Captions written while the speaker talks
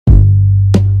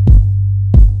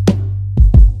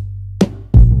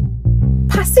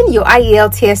Passing your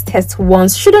IELTS test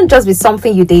once shouldn't just be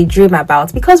something you daydream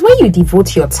about, because when you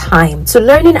devote your time to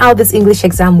learning how this English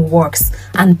exam works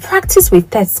and practice with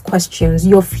test questions,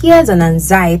 your fears and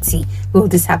anxiety will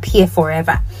disappear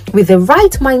forever. With the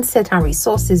right mindset and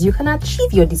resources, you can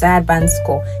achieve your desired band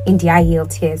score in the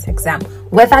IELTS exam,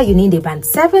 whether you need a band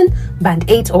 7, band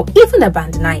 8, or even a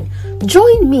band 9.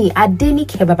 Join me,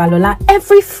 Adenike Babalola,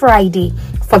 every Friday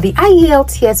for the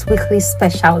IELTS weekly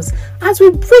specials as we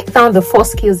break down the 4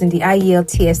 skills in the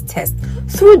IELTS test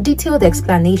through detailed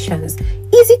explanations,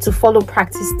 easy to follow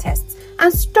practice tests,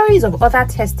 and stories of other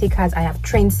test takers I have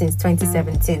trained since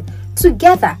 2017.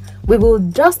 Together, we will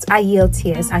dust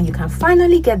IELTS and you can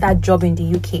finally get that job in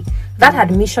the UK, that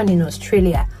admission in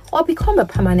Australia, or become a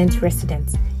permanent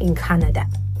resident in Canada.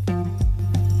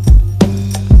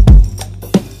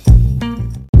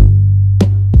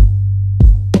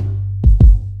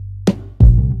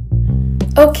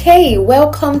 Okay,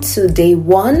 welcome to day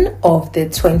 1 of the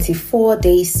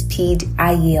 24-day speed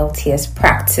IELTS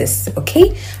practice,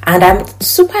 okay? And I'm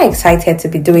super excited to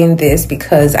be doing this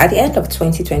because at the end of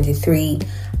 2023,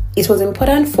 it was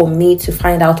important for me to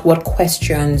find out what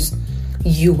questions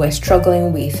you were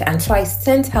struggling with. And so I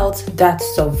sent out that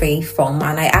survey form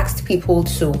and I asked people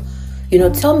to,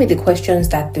 tell me the questions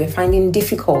that they were finding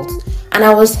difficult. And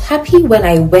I was happy when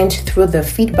I went through the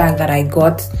feedback that I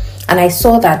got and I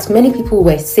saw that many people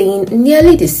were saying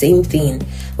nearly the same thing.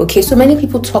 Okay, so many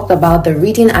people talked about the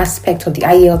reading aspect of the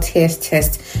IELTS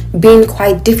test being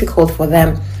quite difficult for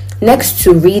them. Next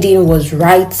to reading was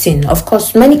writing. Of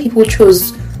course, many people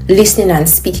chose listening and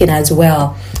speaking as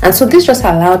well. And so this just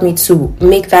allowed me to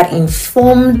make that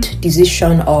informed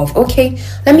decision of, okay,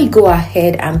 let me go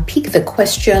ahead and pick the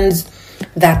questions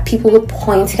that people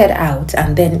pointed out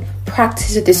and then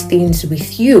practice these things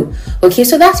with you. Okay,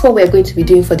 so that's what we're going to be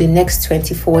doing for the next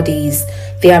 24 days.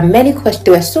 There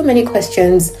were so many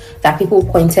questions that people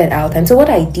pointed out, and so what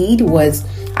I did was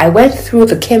I went through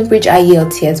the Cambridge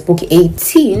IELTS book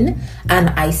 18 and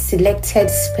I selected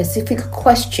specific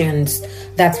questions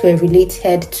that were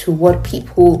related to what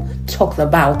people talked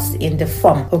about in the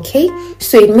form. Okay,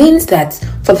 so it means that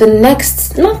for the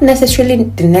next, not necessarily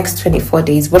the next 24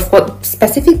 days, but for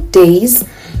specific days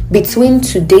between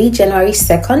today, January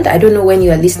 2nd, I don't know when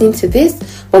you are listening to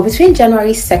this, but between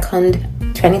January 2nd,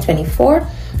 2024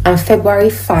 and February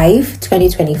 5,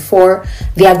 2024,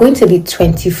 there are going to be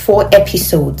 24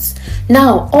 episodes.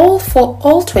 Now, all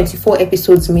 24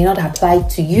 episodes may not apply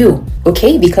to you,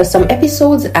 okay? Because some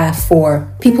episodes are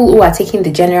for people who are taking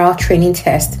the general training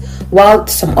test, while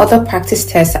some other practice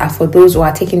tests are for those who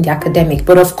are taking the academic.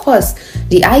 But of course,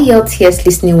 the IELTS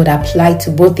listening would apply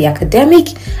to both the academic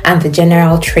and the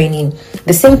general training.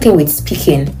 The same thing with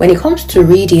speaking. When it comes to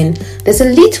reading, there's a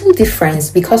little difference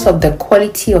because of the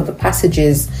quality of the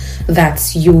passages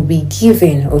that you'll be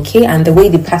given, okay, and the way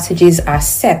the passages are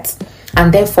set.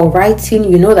 And then for writing,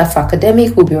 you know that for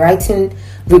academic, we'll be writing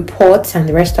reports and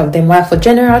the rest of them, while for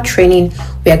general training,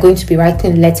 we are going to be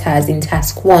writing letters in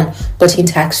task 1. But in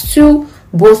task 2,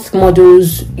 both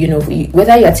modules,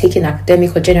 whether you are taking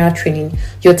academic or general training,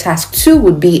 your task 2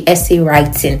 would be essay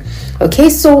writing. Okay,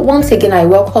 so once again, I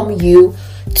welcome you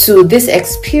to this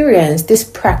experience, this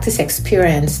practice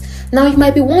experience. Now, you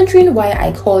might be wondering why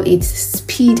I call it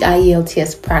Speed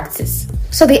IELTS Practice.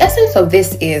 So the essence of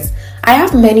this is, I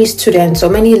have many students or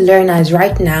many learners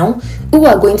right now who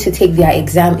are going to take their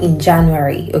exam in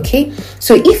January, okay?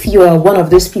 So if you are one of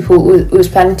those people who's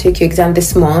planning to take your exam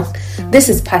this month, this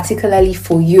is particularly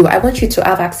for you. I want you to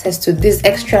have access to this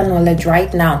extra knowledge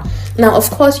right now. Now, of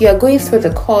course, you are going through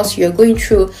the course, you're going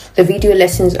through the video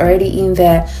lessons already in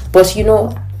there, but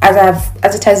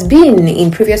as it has been in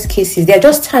previous cases, there are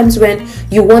just times when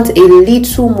you want a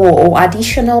little more or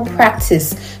additional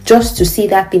practice just to see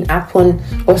that thing happen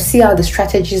or see how the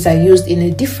strategies are used in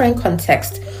a different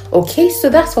context. Okay, so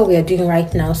that's what we are doing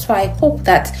right now. So I hope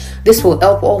that this will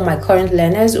help all my current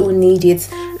learners who need it.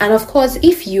 And of course,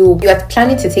 if you are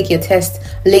planning to take your test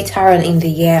later on in the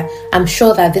year, I'm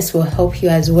sure that this will help you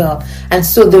as well. And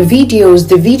so the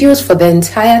videos for the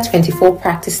entire 24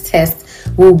 practice tests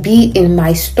will be in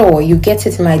my store. You get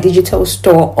it in my digital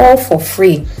store, all for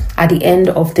free at the end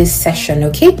of this session.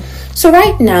 Okay, so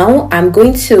right now I'm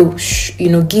going to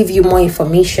give you more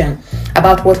information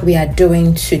about what we are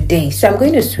doing today. So I'm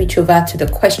going to switch over to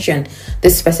the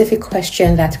specific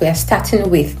question that we are starting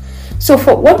with. So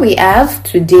for what we have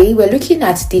today, we're looking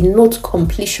at the note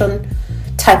completion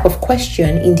type of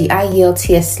question in the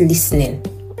IELTS listening,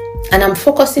 and I'm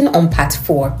focusing on part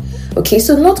 4. Okay,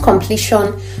 so note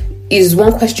completion is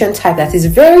one question type that is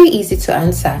very easy to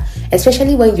answer,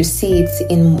 especially when you see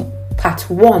it in part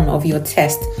 1 of your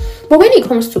test. But when it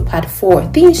comes to part 4,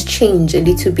 things change a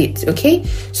little bit, okay?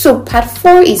 So part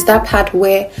 4 is that part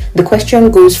where the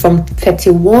question goes from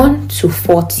 31 to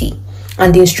 40.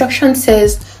 And the instruction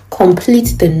says,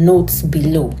 complete the notes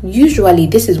below. Usually,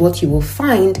 this is what you will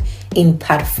find in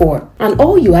part 4. And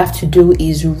all you have to do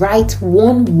is write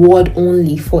one word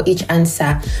only for each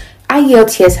answer.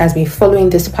 IELTS has been following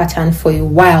this pattern for a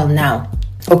while now.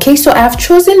 Okay, so I have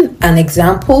chosen an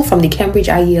example from the Cambridge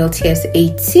IELTS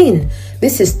 18.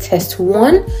 This is test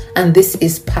 1 and this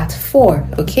is part 4.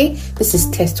 Okay, this is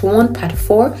test 1, part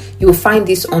 4. You'll find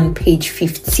this on page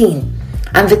 15.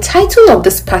 And the title of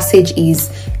this passage is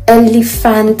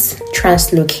Elephant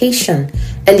Translocation.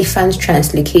 Elephant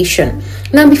Translocation.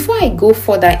 Now, before I go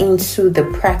further into the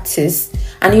practice,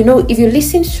 and if you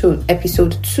listen to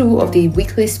episode 2 of the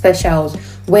weekly specials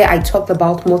where I talked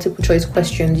about multiple choice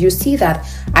questions, you see that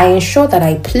I ensure that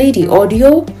I play the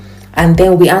audio and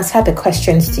then we answer the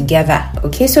questions together.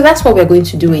 Okay, so that's what we're going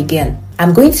to do again.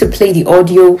 I'm going to play the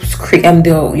audio script and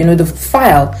the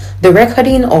file, the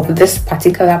recording of this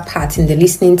particular part in the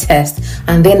listening test,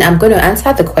 and then I'm going to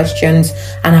answer the questions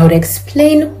and I would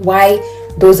explain why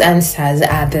those answers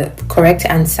are the correct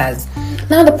answers.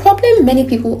 Now, the problem many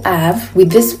people have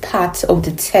with this part of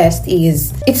the test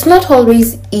is it's not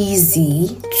always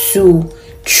easy to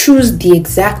choose the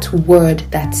exact word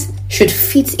that should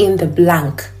fit in the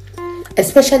blank,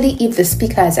 especially if the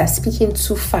speakers are speaking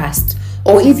too fast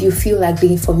or if you feel like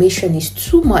the information is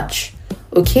too much.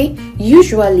 Okay,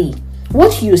 usually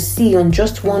what you see on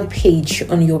just one page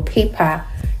on your paper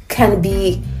can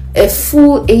be a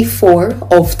full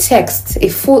A4 of text, a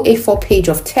full A4 page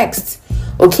of text.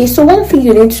 Okay, so one thing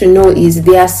you need to know is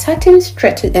there are certain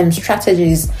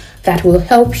strategies that will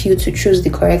help you to choose the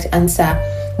correct answer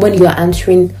when you are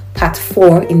answering part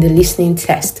 4 in the listening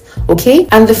test. Okay,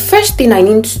 and the first thing I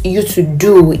need you to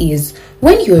do is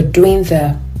when you're doing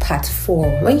the part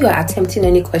 4, when you are attempting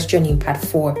any question in part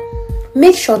 4,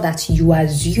 make sure that you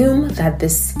assume that the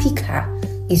speaker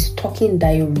is talking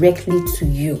directly to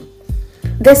you.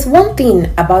 There's one thing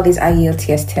about this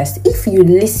IELTS test. If you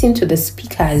listen to the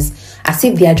speakers as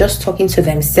if they are just talking to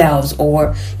themselves,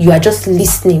 or you are just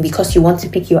listening because you want to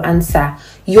pick your answer,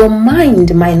 your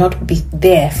mind might not be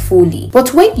there fully.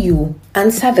 But when you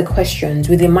answer the questions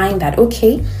with the mind that,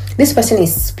 okay, this person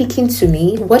is speaking to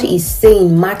me, what he's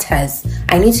saying matters,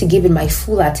 I need to give it my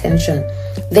full attention,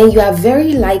 then you are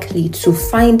very likely to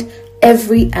find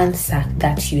every answer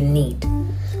that you need.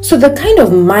 So the kind of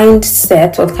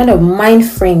mindset or the kind of mind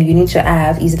frame you need to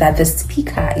have is that the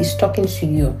speaker is talking to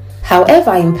you.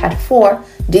 However, in part 4,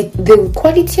 the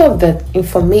quality of the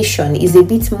information is a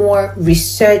bit more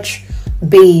research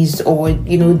based or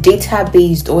data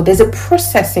based, or there's a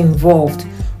process involved.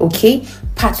 Okay,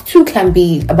 part 2 can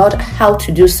be about how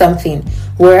to do something,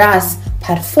 whereas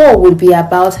part 4 would be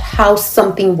about how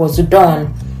something was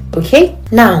done. Okay,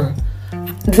 now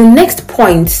the next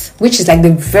point, which is like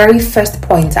the very first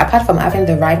point, apart from having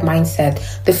the right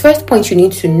mindset, the first point you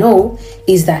need to know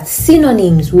is that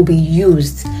synonyms will be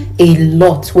used a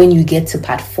lot when you get to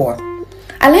part 4.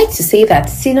 I like to say that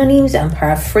synonyms and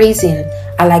paraphrasing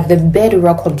are like the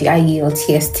bedrock of the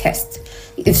IELTS test.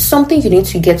 It's something you need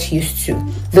to get used to.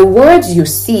 The words you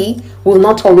see will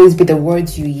not always be the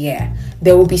words you hear.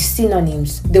 There will be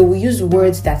synonyms. They will use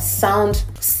words that sound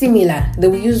similar. They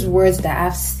will use words that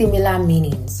have similar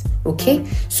meanings. Okay?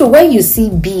 So when you see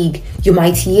big, you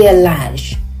might hear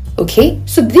large. Okay?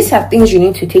 So these are things you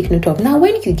need to take note of. Now,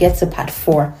 when you get to part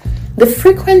 4, the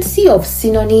frequency of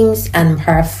synonyms and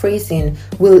paraphrasing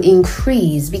will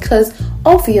increase because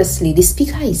obviously the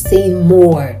speaker is saying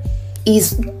more,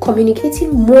 is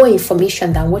communicating more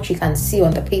information than what you can see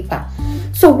on the paper.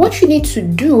 So what you need to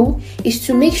do is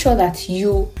to make sure that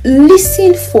you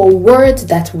listen for words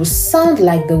that will sound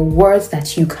like the words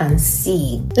that you can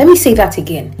see. Let me say that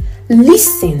again.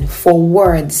 Listen for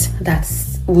words that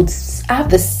would have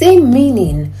the same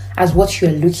meaning as what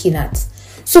you're looking at.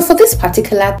 So for this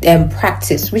particular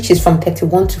practice, which is from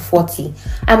 31 to 40,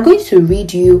 I'm going to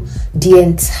read you the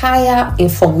entire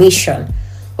information.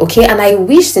 Okay, and I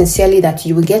wish sincerely that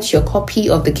you will get your copy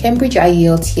of the Cambridge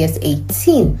IELTS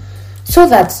 18 so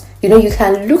that you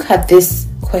can look at these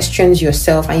questions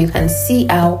yourself and you can see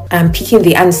how I'm picking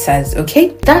the answers. Okay,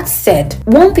 that said,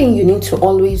 one thing you need to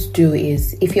always do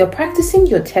is if you're practicing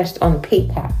your test on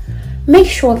paper, make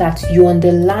sure that you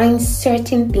underline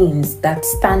certain things that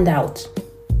stand out.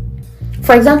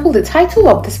 For example, the title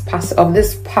of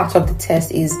this part of the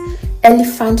test is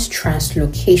Elephant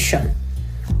Translocation.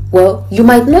 Well, you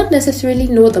might not necessarily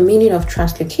know the meaning of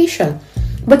translocation,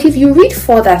 But if you read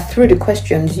further through the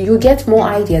questions, you get more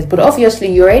ideas. But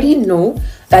obviously, you already know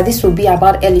that this will be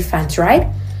about elephants, right?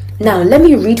 Now, let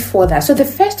me read further. So the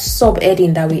first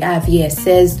subheading that we have here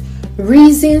says,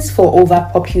 reasons for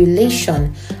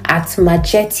overpopulation at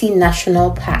Majeti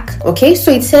National Park. Okay,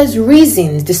 so it says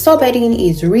reasons. The subheading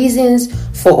is reasons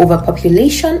for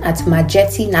overpopulation at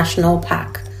Majeti National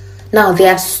Park. Now,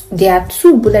 there are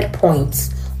 2 bullet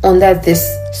points under this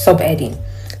subheading.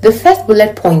 The first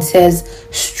bullet point says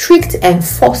strict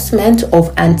enforcement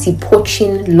of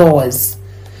anti-poaching laws.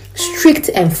 Strict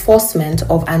enforcement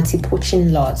of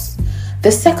anti-poaching laws.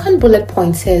 The second bullet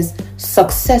point says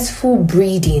successful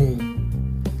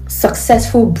breeding.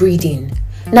 Successful breeding.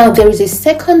 Now there is a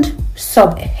second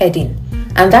subheading,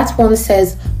 and that one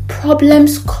says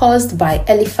problems caused by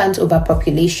elephant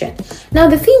overpopulation. Now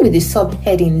the thing with the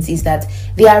subheadings is that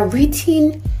they are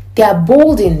written, they are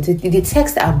boldened, the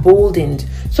text are boldened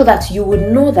so that you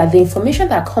would know that the information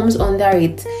that comes under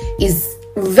it is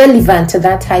relevant to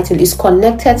that title, is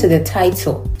connected to the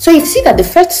title. So you see that the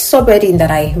first subheading that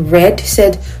I read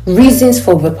said reasons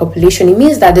for overpopulation. It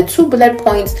means that the 2 bullet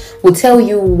points will tell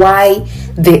you why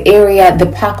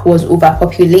the park was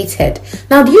overpopulated.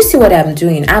 Now, do you see what I'm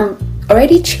doing? I'm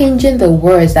already changing the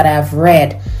words that I've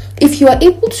read. If you are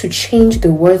able to change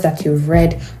the words that you've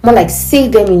read, more like say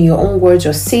them in your own words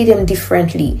or say them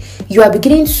differently, you are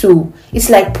beginning to,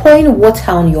 it's like pouring water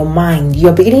on your mind.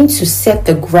 You're beginning to set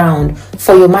the ground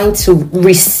for your mind to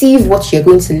receive what you're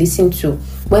going to listen to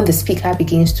when the speaker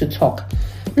begins to talk.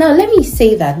 Now, let me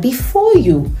say that before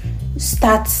you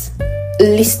start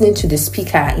listening to the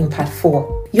speaker in part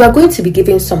 4, you are going to be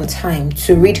given some time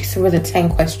to read through the 10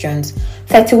 questions.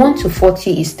 31 to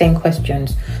 40 is 10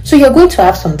 questions. So you're going to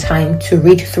have some time to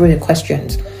read through the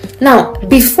questions. Now,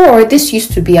 before, this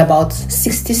used to be about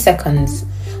 60 seconds.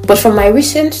 But from my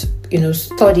recent,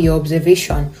 study or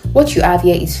observation, what you have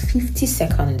here is 50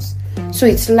 seconds. So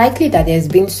it's likely that there's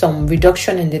been some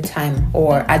reduction in the time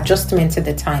or adjustment to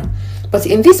the time. But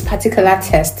in this particular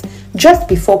test, just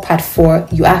before part 4,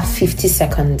 you have 50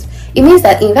 seconds. It means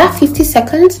that in that 50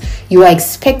 seconds, you are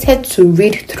expected to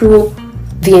read through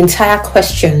the entire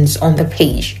questions on the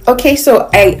page. Okay, so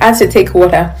I had to take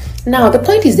water. Now, the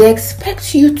point is they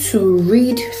expect you to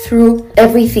read through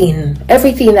everything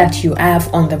that you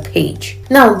have on the page.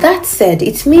 Now, that said,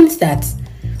 it means that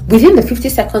within the 50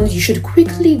 seconds, you should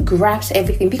quickly grasp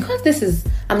everything. Because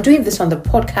I'm doing this on the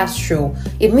podcast show,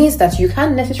 it means that you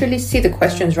can't necessarily see the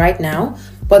questions right now,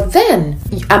 but then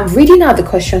I'm reading out the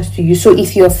questions to you. So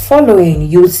if you're following,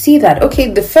 you'll see that,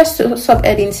 okay, the first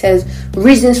subheading says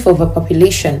reasons for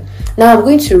overpopulation. Now I'm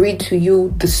going to read to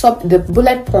you the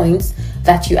bullet points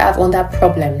that you have under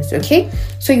problems, okay?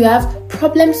 So you have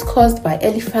problems caused by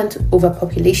elephant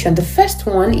overpopulation. The first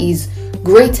one is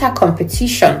greater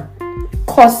competition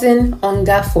causing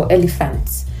hunger for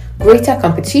elephants. Greater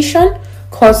competition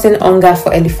causing hunger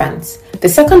for elephants. The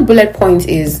second bullet point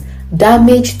is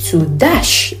damage to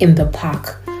dash in the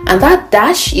park. And that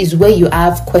dash is where you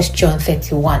have question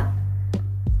 31.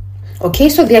 Okay,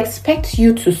 so they expect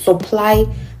you to supply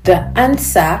the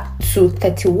answer to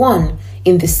 31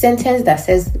 in the sentence that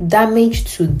says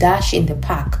damage to dash in the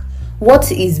park.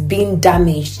 What is being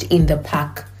damaged in the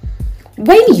park?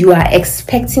 When you are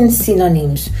expecting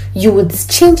synonyms, you would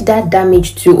change that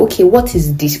damage to, okay, what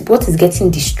is getting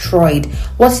destroyed?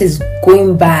 What is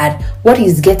going bad? What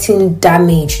is getting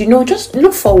damaged? Just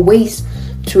look for ways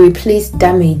to replace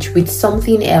damage with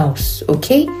something else,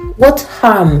 okay? What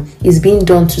harm is being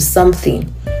done to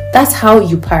something? That's how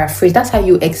you paraphrase. That's how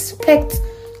you expect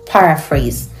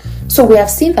paraphrase. So we have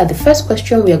seen that the first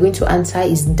question we are going to answer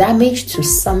is damage to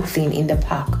something in the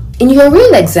park. In your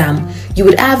real exam, you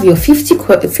would have your 50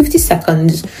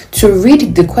 seconds to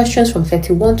read the questions from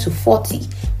 31 to 40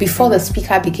 before the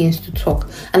speaker begins to talk.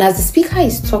 And as the speaker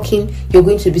is talking, you're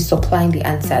going to be supplying the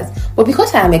answers. But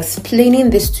because I am explaining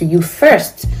this to you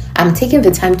first, I'm taking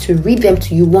the time to read them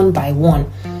to you one by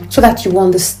one so that you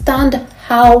understand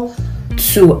how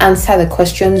to answer the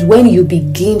questions when you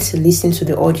begin to listen to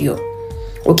the audio.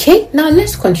 Okay, now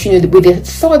let's continue with the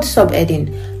third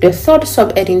subheading. The third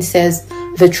subheading says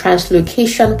the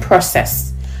translocation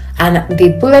process. And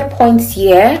the bullet points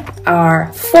here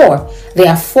are 4. There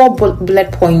are 4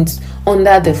 bullet points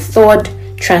under the third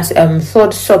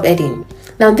subheading.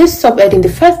 Now this subheading, the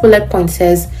first bullet point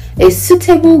says a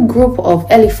suitable group of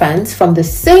elephants from the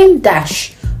same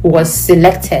dash was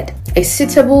selected. A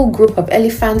suitable group of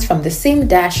elephants from the same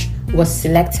dash was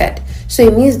selected. So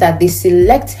it means that they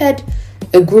selected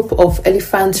a group of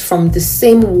elephants from the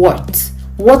same what?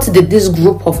 What did this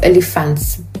group of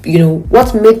elephants,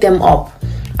 what made them up?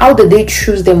 How did they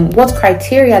choose them? What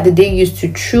criteria did they use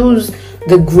to choose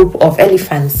the group of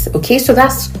elephants. Okay, so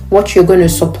that's what you're going to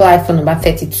supply for number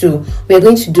 32. We are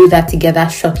going to do that together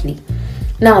shortly.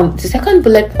 Now, the second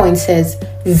bullet point says,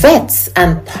 vets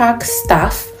and park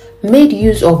staff made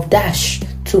use of dash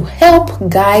to help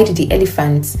guide the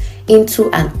elephants into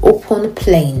an open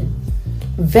plain.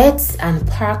 Vets and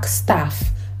park staff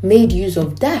made use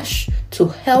of dash to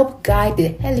help guide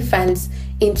the elephants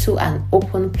into an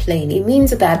open plain. It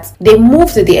means that they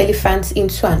moved the elephants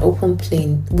into an open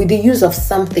plain with the use of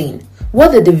something.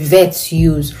 What did the vets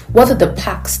use? What did the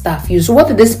park staff use? What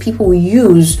did these people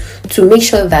use to make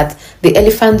sure that the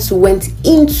elephants went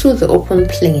into the open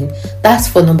plain? That's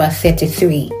for number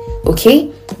 33.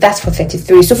 Okay, that's for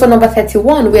 33. So for number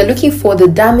 31, we are looking for the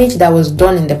damage that was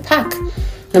done in the park.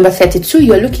 Number 32,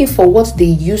 you're looking for what they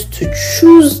used to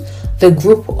choose the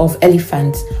group of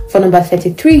elephants. For number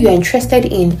 33, you're interested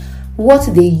in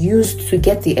what they used to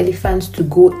get the elephants to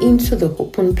go into the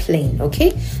open plain.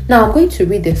 Okay, now I'm going to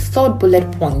read the third bullet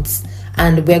point,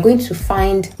 and we're going to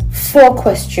find 4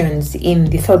 questions in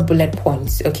the third bullet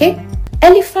point. Okay,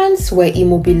 elephants were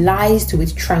immobilized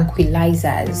with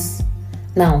tranquilizers.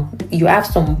 Now you have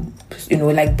some,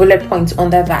 like bullet points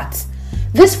under that.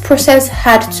 This process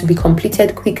had to be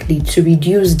completed quickly to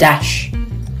reduce dash.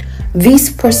 This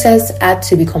process had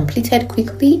to be completed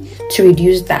quickly to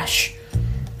reduce dash.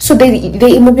 So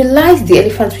they immobilized the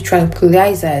elephants with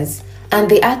tranquilizers, and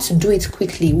they had to do it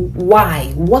quickly.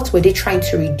 Why? What were they trying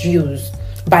to reduce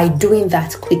by doing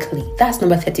that quickly? That's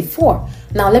number 34.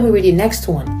 Now let me read the next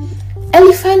one.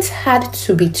 Elephants had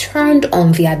to be turned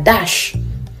on their dash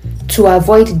to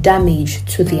avoid damage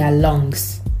to their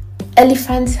lungs.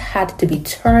 Elephants had to be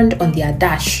turned on their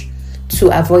dash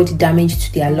to avoid damage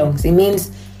to their lungs. It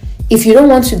means if you don't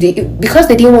want to, because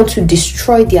they didn't want to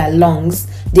destroy their lungs,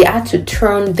 they had to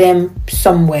turn them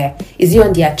somewhere. Is it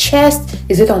on their chest?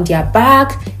 Is it on their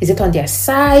back? Is it on their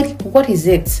side? What is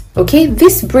it? Okay,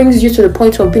 this brings you to the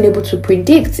point of being able to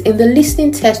predict. In the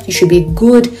listening test, you should be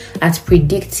good at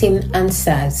predicting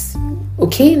answers.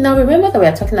 Okay, now remember that we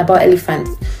are talking about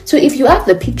elephants. So if you have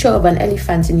the picture of an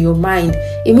elephant in your mind,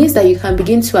 it means that you can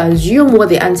begin to assume what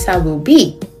the answer will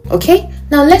be. Okay,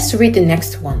 now let's read the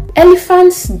next one.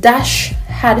 Elephants dash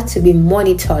had to be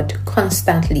monitored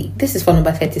constantly. This is for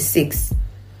number 36.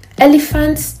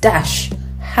 Elephants dash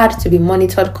had to be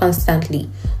monitored constantly.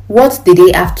 What did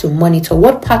they have to monitor?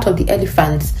 What part of the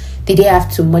elephants did they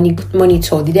have to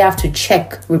monitor? Did they have to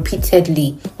check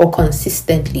repeatedly or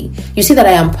consistently? You see that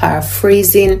I am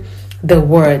paraphrasing the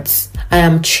words. I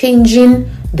am changing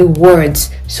the words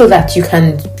so that you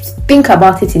can think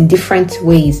about it in different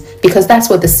ways, because that's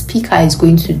what the speaker is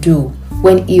going to do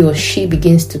when he or she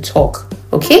begins to talk.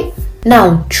 Okay?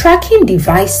 Now, tracking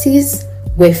devices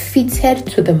were fitted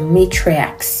to the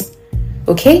matriarchs.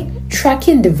 Okay?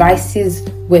 Tracking devices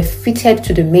were fitted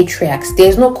to the matriarchs.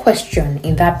 There's no question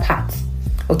in that part.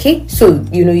 Okay? So,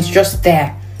 it's just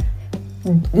there.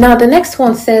 Now, the next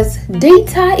one says,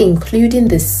 data including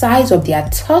the size of their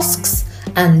tusks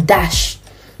and dash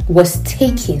was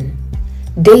taken.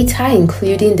 Data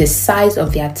including the size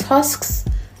of their tusks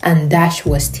and dash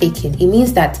was taken. It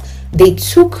means that they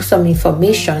took some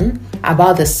information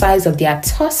about the size of their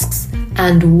tusks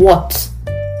and what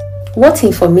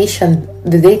information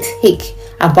did they take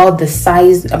about the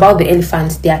size, about the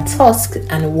elephants, their tusks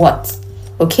and what?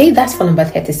 Okay, that's for number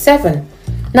 37.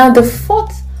 Now the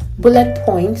fourth bullet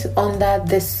point under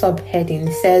this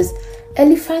subheading says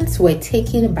elephants were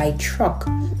taken by truck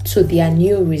to their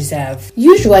new reserve.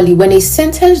 Usually when a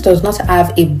sentence does not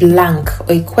have a blank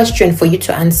or a question for you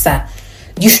to answer,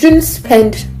 you don't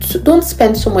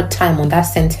spend so much time on that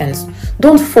sentence.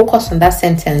 Don't focus on that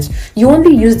sentence. You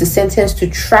only use the sentence to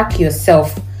track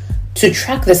yourself, to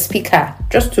track the speaker,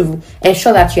 just to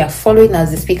ensure that you are following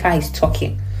as the speaker is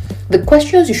talking. The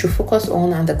questions you should focus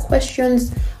on are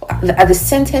the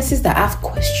sentences that have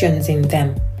questions in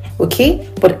them. Okay,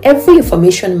 but every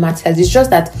information matters. It's just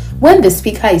that when the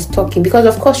speaker is talking, because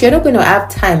of course you're not going to have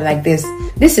time like this.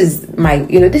 This is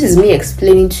this is me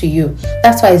explaining to you.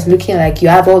 That's why it's looking like you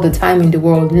have all the time in the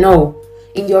world. No,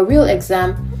 in your real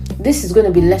exam, this is going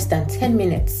to be less than 10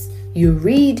 minutes. You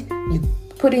read, you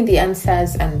put in the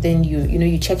answers, and then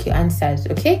you check your answers.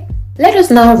 Okay, let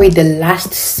us now read the last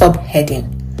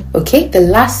subheading. Okay, the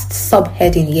last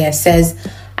subheading here says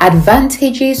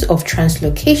advantages of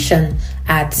translocation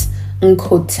at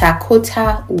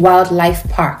Nkotakota Wildlife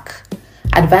Park.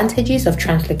 Advantages of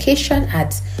translocation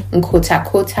at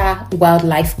Nkotakota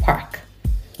Wildlife Park.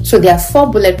 So there are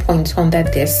 4 bullet points under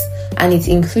this, and it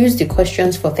includes the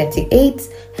questions for 38,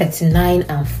 39,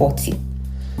 and 40.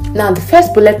 Now the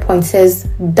first bullet point says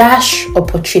dash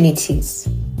opportunities.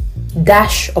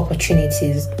 Dash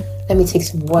opportunities. Let me take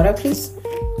some water, please.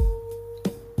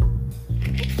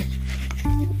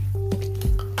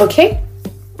 Okay?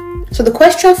 So the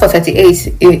question for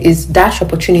 38 is dash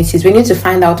opportunities. We need to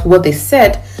find out what they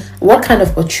said. What kind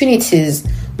of opportunities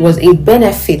was a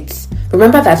benefit?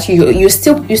 Remember that you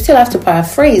still have to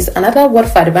paraphrase. Another word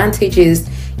for advantage is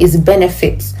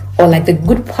benefits, or like the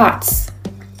good parts.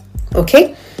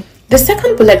 Okay? The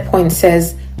second bullet point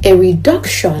says a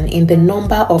reduction in the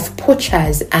number of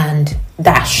poachers and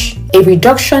dash. A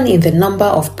reduction in the number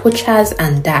of poachers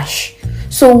and dash.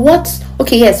 So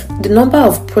the number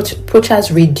of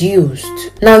poachers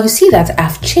reduced. Now you see that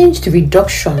I've changed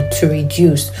reduction to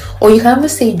reduced, or you can even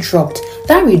say dropped.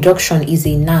 That reduction is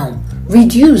a noun.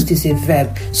 Reduced is a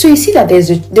verb. So you see that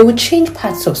they will change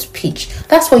parts of speech.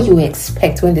 That's what you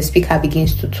expect when the speaker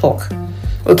begins to talk.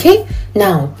 Okay?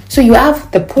 Now, so you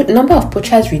have the number of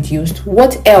poachers reduced.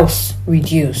 What else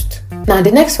reduced? Now,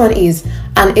 the next one is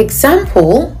an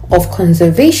example of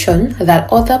conservation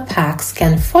that other parks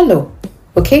can follow.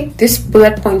 Okay? This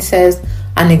bullet point says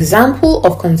an example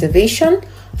of conservation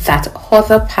that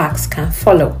other parks can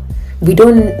follow.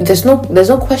 There's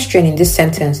no question in this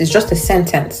sentence. It's just a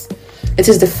sentence. It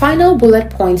is the final bullet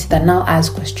point that now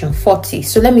asks question 40.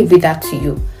 So let me read that to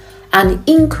you. An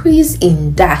increase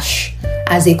in dash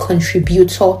as a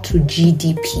contributor to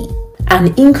GDP.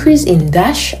 An increase in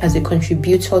dash as a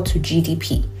contributor to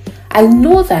GDP. I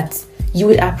know that you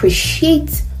would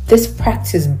appreciate this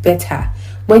practice better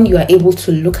when you are able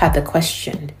to look at the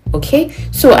question. Okay,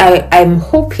 so I'm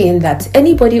hoping that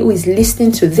anybody who is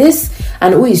listening to this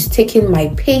and who is taking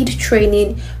my paid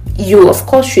training, you of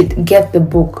course should get the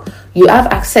book. You have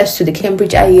access to the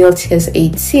Cambridge IELTS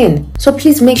 18. So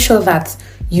please make sure that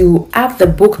you have the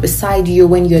book beside you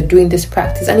when you're doing this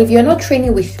practice. And if you're not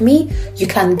training with me, you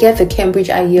can get the Cambridge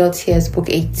IELTS book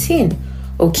 18.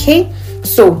 Okay,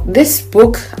 so this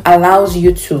book allows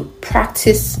you to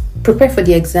prepare for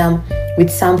the exam with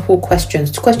sample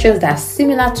questions that are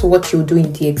similar to what you'll do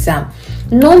in the exam.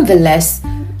 Nonetheless,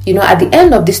 at the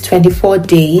end of these 24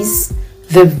 days,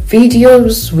 the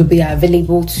videos will be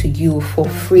available to you for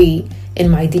free in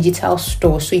my digital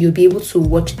store, so you'll be able to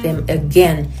watch them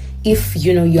again if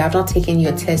you have not taken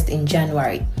your test in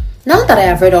January. Now that I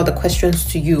have read all the questions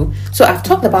to you, so I've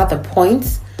talked about the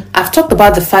points. I've talked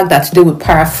about the fact that they would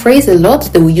paraphrase a lot,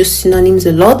 they will use synonyms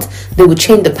a lot, they will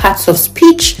change the parts of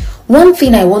speech. One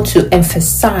thing I want to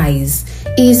emphasize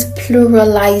is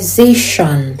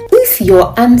pluralization. If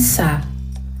your answer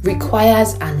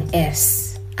requires an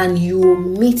S and you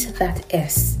omit that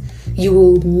S, you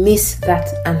will miss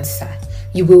that answer.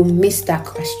 You will miss that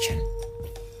question.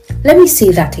 Let me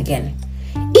say that again.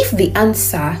 If the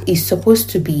answer is supposed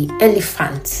to be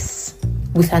elephants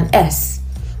with an S,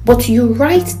 but you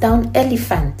write down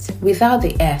elephant without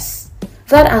the S,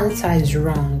 that answer is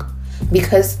wrong.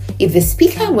 Because if the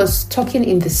speaker was talking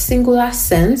in the singular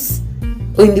sense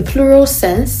or in the plural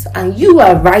sense, and you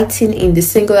are writing in the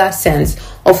singular sense,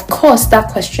 of course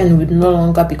that question would no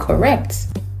longer be correct.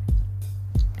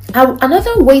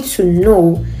 Another way to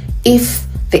know if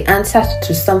the answer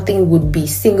to something would be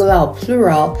singular or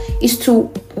plural is to,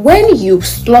 when you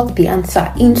slot the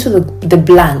answer into the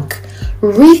blank,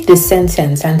 read the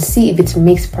sentence and see if it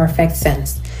makes perfect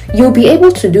sense. You'll be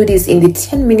able to do this in the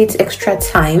 10 minutes extra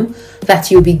time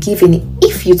that you'll be given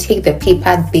if you take the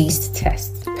paper-based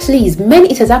test. Please,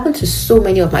 it has happened to so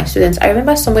many of my students. I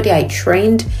remember somebody I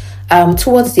trained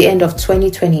towards the end of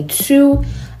 2022,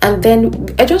 and then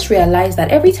I just realized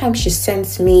that every time she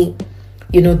sends me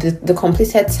the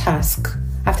completed task,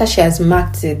 after she has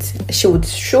marked it, she would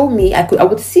show me, I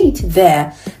would see it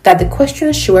there, that the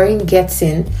questions she weren't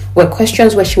getting were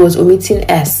questions where she was omitting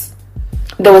S.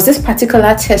 There was this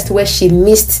particular test where she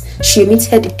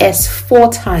omitted S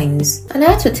 4 times. And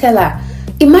I had to tell her,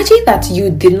 imagine that you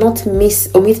did not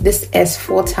omit this S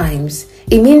 4 times.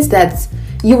 It means that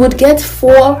you would get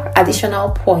 4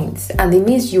 additional points. And it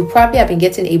means you probably have been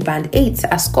getting a band 8.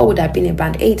 A score would have been a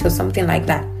band 8 or something like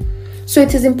that. So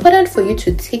it is important for you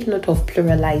to take note of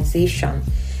pluralization.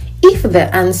 If the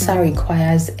answer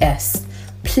requires S,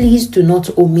 please do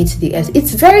not omit the S.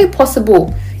 It's very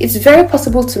possible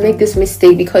to make this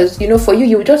mistake because for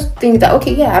you would just think that,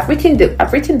 okay, yeah, I've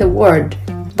written the word,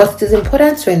 but it is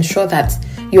important to ensure that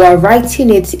you are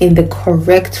writing it in the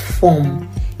correct form.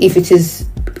 If it is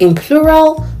in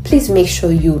plural, please make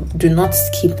sure you do not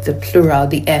skip the plural,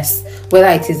 the S, whether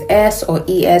it is S or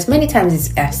ES. Many times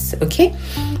it's S. Okay,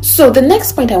 so the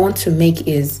next point I want to make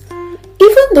is,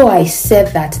 even though I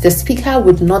said that the speaker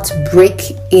would not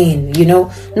break in,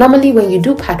 normally when you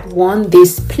do part 1, they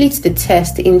split the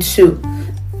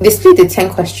 10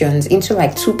 questions into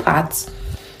like 2 parts,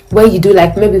 where you do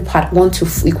like maybe part 1 to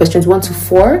questions 1 to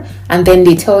 4, and then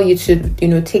they tell you to,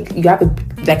 you have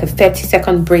like a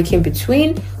 30-second break in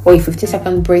between or a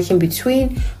 15-second break in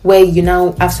between, where you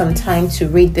now have some time to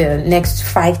read the next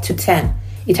 5 to 10.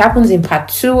 It happens in part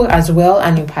 2 as well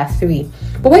and in part 3.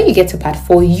 But when you get to part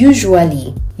 4,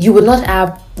 usually you will not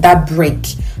have that break.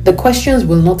 The questions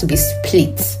will not be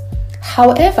split.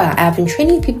 However, I have been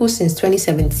training people since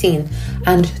 2017,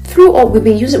 and through all we've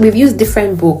used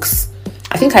different books.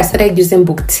 I think I started using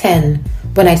book 10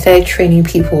 when I started training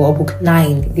people, or book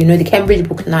 9, the Cambridge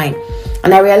book 9.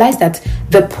 And I realized that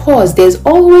the pause, there's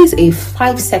always a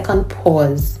 5-second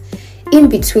pause in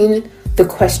between the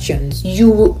questions.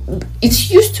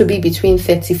 It used to be between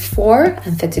 34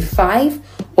 and 35,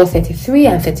 or 33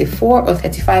 and 34, or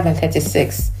 35 and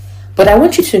 36. But I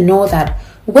want you to know that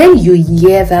when you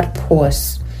hear that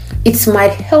pause, it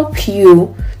might help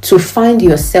you to find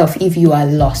yourself if you are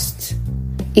lost.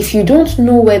 If you don't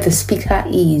know where the speaker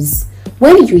is,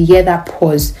 when you hear that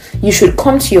pause, you should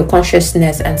come to your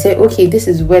consciousness and say, okay, this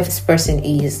is where this person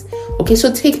is. Okay,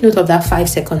 so take note of that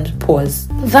 5-second pause.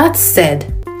 That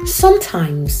said,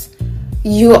 sometimes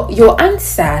your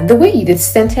answer, the way the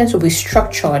sentence will be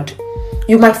structured,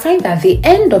 you might find that the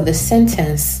end of the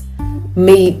sentence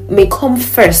may come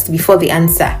first before the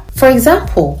answer. For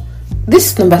example,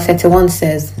 this number 31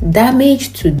 says,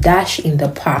 damage to dash in the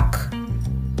park.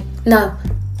 Now,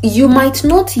 you might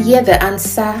not hear the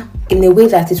answer in a way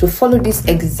that it will follow this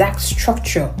exact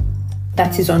structure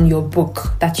that is on your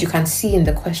book, that you can see in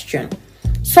the question.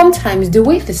 Sometimes the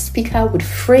way the speaker would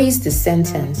phrase the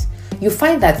sentence, you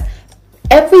find that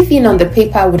everything on the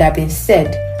paper would have been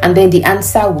said and then the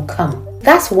answer will come.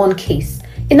 That's one case.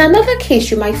 In another case,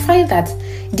 you might find that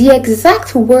the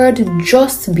exact word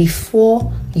just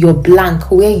before your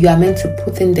blank, where you are meant to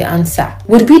put in the answer,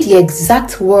 would be the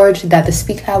exact word that the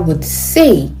speaker would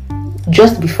say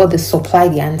just before they supply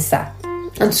the answer.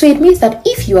 And so it means that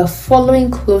if you are following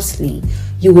closely,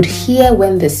 you would hear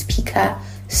when the speaker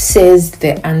says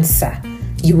the answer.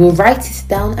 You will write it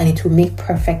down and it will make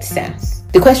perfect sense.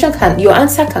 Your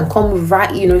answer can come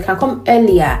right, it can come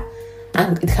earlier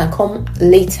and it can come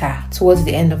later towards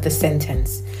the end of the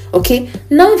sentence. Okay,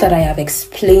 now that I have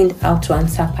explained how to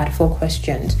answer part 4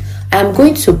 questions, I'm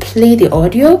going to play the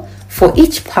audio for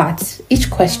each part, each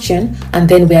question, and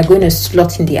then we are going to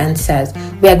slot in the answers.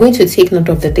 We are going to take note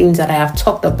of the things that I have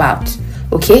talked about,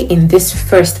 okay, in this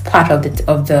first part of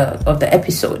the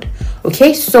episode.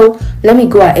 Okay, so let me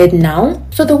go ahead now.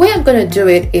 So the way I'm going to do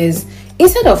it is,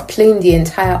 instead of playing the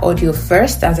entire audio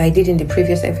first, as I did in the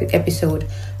previous episode,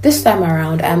 this time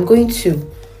around, I'm going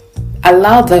to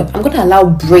allow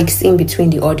breaks in between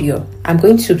the audio. I'm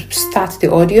going to start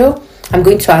the audio. I'm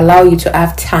going to allow you to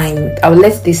have time. I will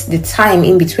let the time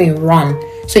in between run.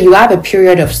 So you have a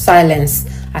period of silence,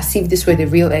 as if this were the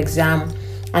real exam,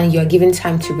 and you're given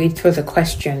time to read through the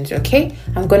questions, okay?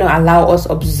 I'm going to allow us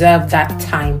observe that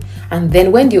time. And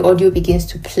then when the audio begins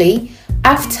to play,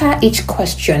 after each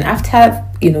question, after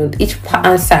each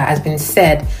answer has been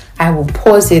said, I will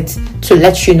pause it to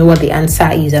let you know what the answer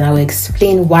is, and I will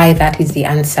explain why that is the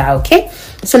answer, okay?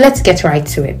 So let's get right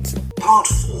to it. Part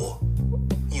 4.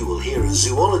 You will hear a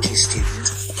zoology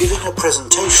student giving a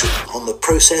presentation on the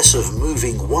process of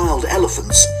moving wild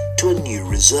elephants to a new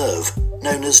reserve,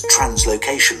 known as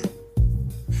translocation.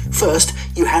 First,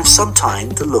 you have some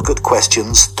time to look at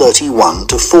questions 31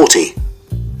 to 40.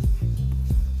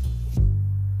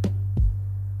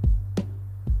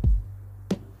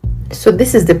 So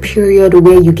this is the period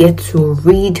where you get to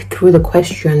read through the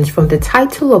questions from the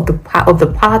title of the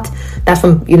part, that's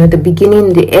from the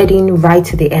beginning, the heading, right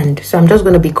to the end. So I'm just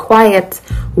going to be quiet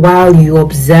while you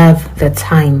observe the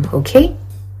time, okay?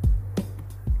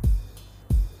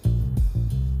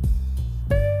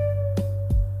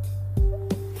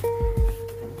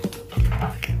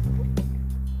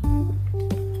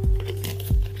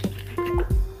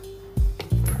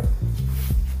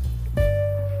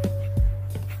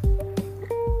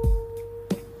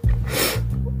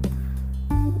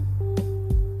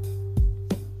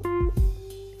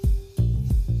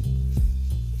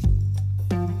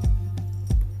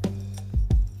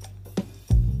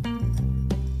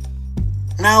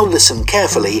 Now listen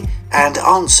carefully and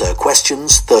answer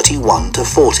questions 31 to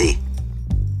 40.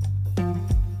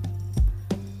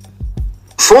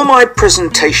 For my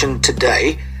presentation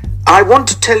today, I want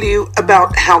to tell you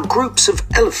about how groups of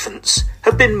elephants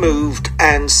have been moved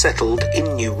and settled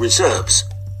in new reserves.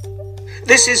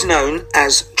 This is known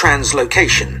as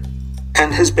translocation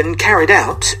and has been carried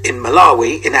out in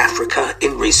Malawi in Africa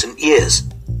in recent years.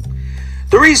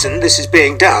 The reason this is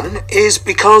being done is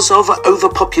because of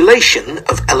overpopulation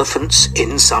of elephants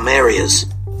in some areas.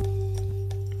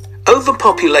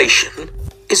 Overpopulation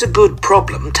is a good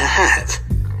problem to have,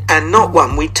 and not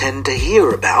one we tend to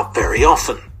hear about very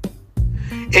often.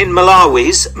 In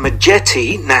Malawi's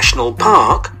Majeti National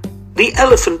Park, the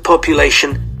elephant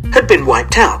population had been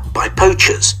wiped out by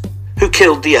poachers who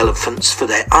killed the elephants for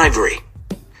their ivory.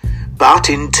 But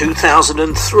in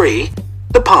 2003,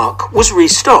 the park was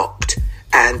restocked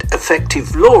and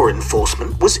effective law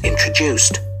enforcement was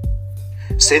introduced.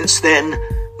 Since then,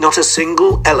 not a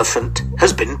single elephant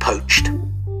has been poached.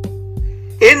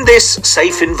 In this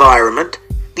safe environment,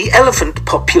 the elephant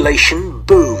population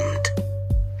boomed.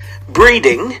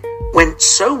 Breeding went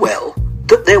so well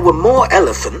that there were more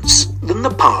elephants than the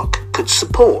park could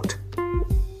support.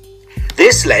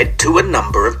 This led to a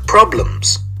number of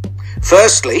problems.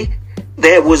 Firstly,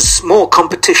 there was more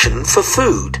competition for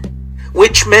food,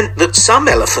 which meant that some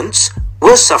elephants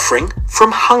were suffering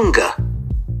from hunger.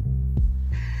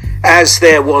 As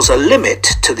there was a limit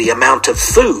to the amount of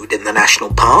food in the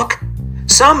national park,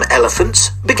 some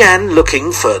elephants began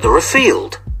looking further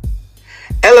afield.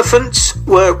 Elephants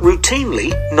were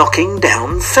routinely knocking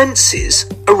down fences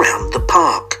around the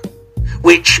park,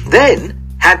 which then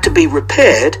had to be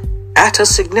repaired at a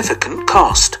significant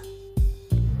cost.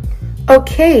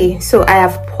 Okay, so I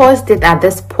have paused it at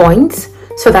this point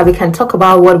so that we can talk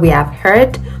about what we have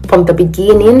heard from the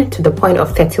beginning to the point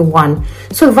of 31.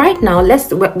 So right now,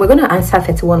 we're going to answer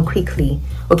 31 quickly.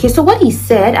 Okay, so what he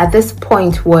said at this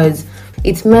point was,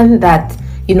 it meant that,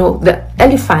 the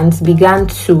elephants began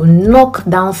to knock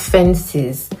down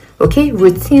fences, okay,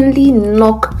 routinely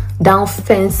knock down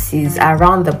fences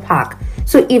around the park.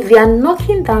 So if they are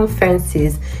knocking down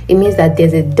fences, it means that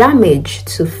there's a damage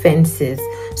to fences.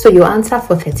 So your answer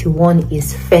for 31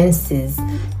 is fences.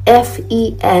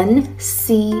 Fences.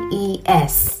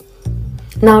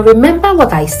 Now remember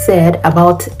what I said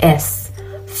about S.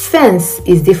 Fence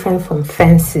is different from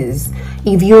fences.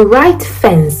 If you write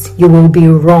fence, you will be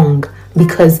wrong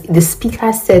because the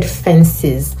speaker said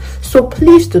fences. So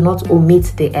please do not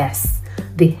omit the S.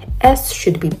 The S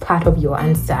should be part of your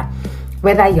answer,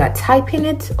 whether you are typing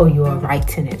it or you are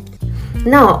writing it.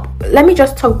 Now, let me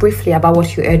just talk briefly about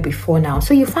what you heard before now.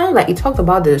 So you found that it talked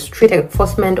about the strict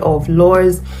enforcement of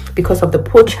laws because of the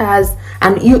poachers.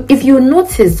 And if you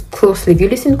notice closely, if you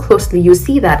listen closely, you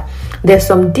see that there's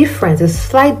some difference, a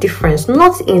slight difference,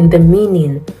 not in the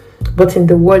meaning, but in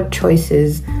the word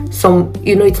choices.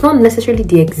 It's not necessarily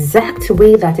the exact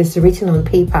way that is written on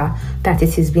paper that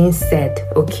it is being said,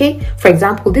 okay? For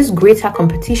example, this greater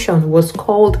competition was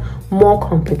called more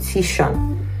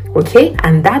competition. Okay,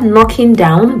 and that knocking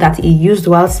down that he used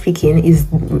while speaking is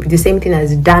the same thing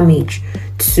as damage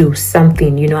to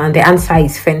something, and the answer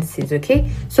is fences. Okay,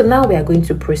 so now we are going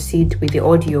to proceed with the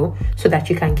audio so that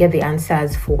you can get the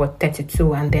answers for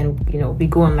 32, and then we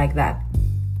go on like that.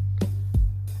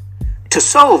 To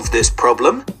solve this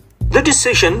problem, the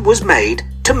decision was made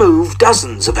to move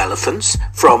dozens of elephants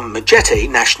from Majeti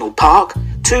National Park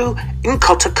to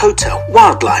Nkotakota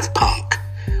Wildlife Park,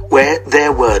 where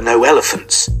there were no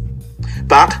elephants.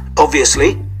 But,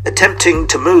 obviously, attempting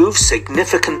to move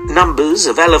significant numbers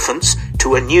of elephants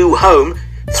to a new home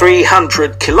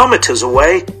 300 kilometers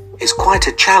away is quite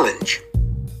a challenge.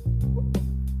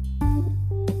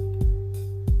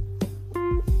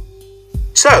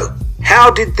 So,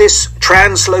 how did this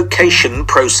translocation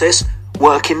process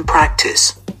work in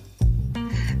practice?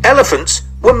 Elephants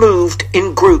were moved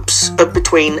in groups of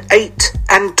between 8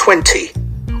 and 20,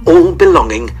 all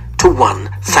belonging to one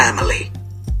family.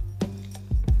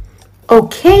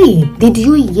 Okay, did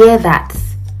you hear that?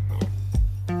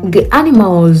 The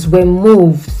animals were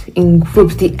moved in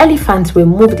groups. The elephants were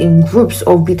moved in groups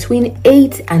of between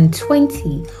 8 and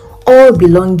 20, all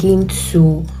belonging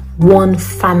to one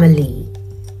family.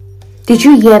 Did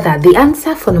you hear that? The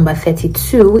answer for number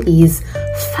 32 is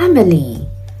family.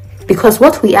 Because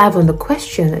what we have on the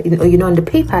question, on the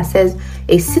paper says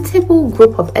a suitable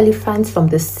group of elephants from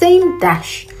the same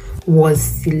dash was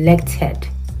selected.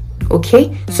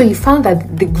 Okay, so you found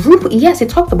that the group, yes, it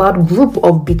talked about group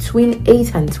of between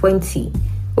 8 and 20.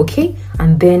 Okay,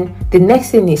 and then the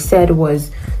next thing it said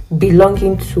was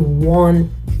belonging to one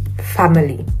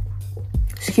family.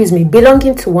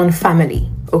 Belonging to one family.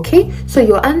 Okay, so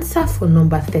your answer for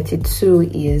number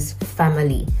 32 is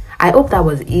family. I hope that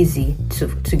was easy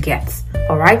to get.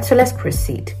 All right, so let's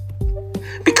proceed.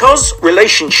 Because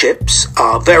relationships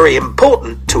are very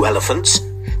important to elephants,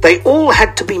 they all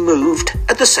had to be moved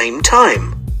at the same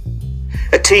time.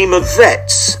 A team of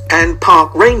vets and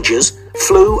park rangers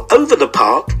flew over the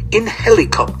park in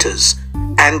helicopters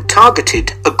and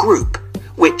targeted a group,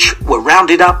 which were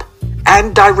rounded up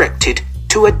and directed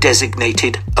to a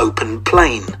designated open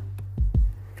plain.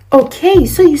 Okay,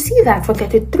 so you see that for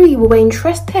 33, we were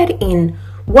interested in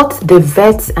what the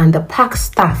vets and the park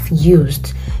staff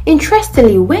used.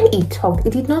 Interestingly, when he talked, he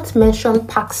did not mention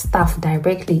park staff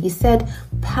directly. He said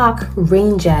park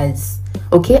rangers.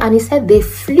 Okay, and he said they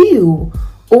flew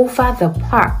over the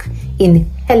park in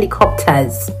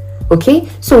helicopters. Okay,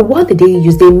 so what did they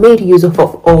use? They made use of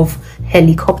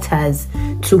helicopters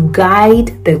to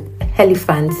guide the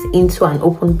elephants into an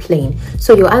open plain.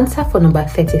 So your answer for number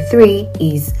 33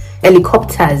 is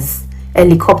helicopters.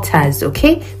 Helicopters,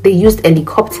 okay? They used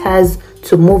helicopters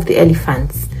to move the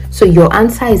elephants. So your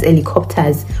answer is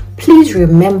helicopters. Please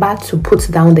remember to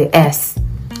put down the S.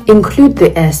 Include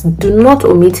the S. Do not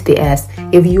omit the S.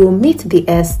 If you omit the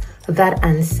S, that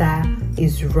answer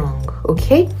is wrong,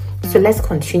 okay? So let's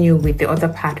continue with the other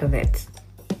part of it.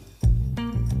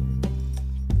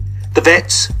 The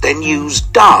vets then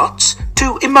used darts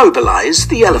to immobilize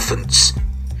the elephants.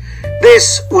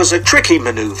 This was a tricky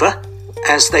maneuver,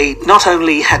 as they not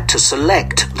only had to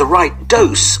select the right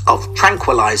dose of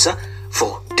tranquilizer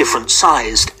for different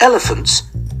sized elephants,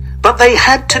 but they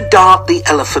had to dart the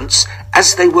elephants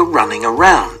as they were running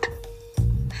around.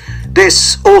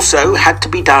 This also had to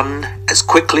be done as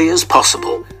quickly as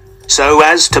possible, so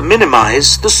as to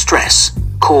minimize the stress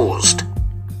caused.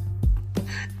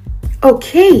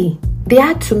 Okay, they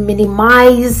had to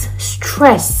minimize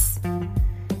stress.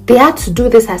 They had to do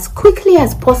this as quickly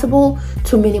as possible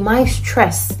to minimize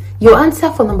stress. Your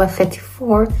answer for number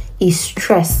 34 is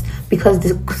stress, because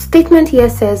the statement here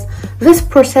says this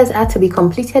process had to be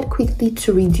completed quickly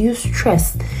to reduce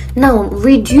stress. Now,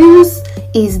 reduce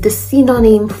is the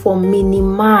synonym for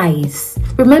minimize.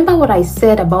 Remember what I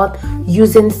said about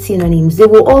using synonyms? They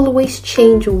will always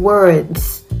change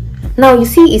words. Now, you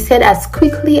see, it said as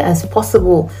quickly as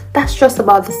possible. That's just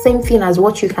about the same thing as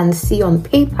what you can see on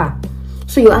paper.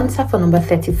 So your answer for number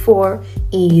 34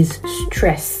 is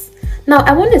stress. Now,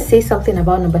 I want to say something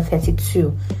about number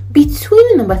 32.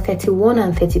 Between number 31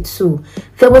 and 32,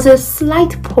 there was a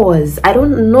slight pause. I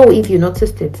don't know if you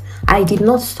noticed it. I did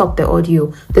not stop the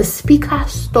audio. The speaker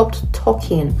stopped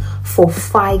talking for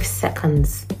 5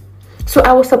 seconds. So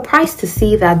I was surprised to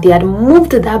see that they had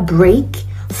moved that break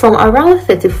from around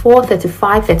 34,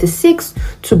 35, 36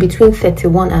 to between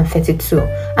 31 and 32.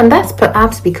 And that's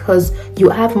perhaps because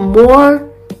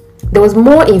there was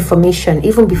more information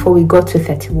even before we got to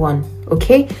 31.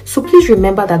 Okay, so please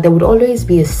remember that there would always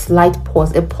be a slight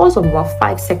pause, a pause of about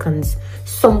 5 seconds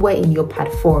somewhere in your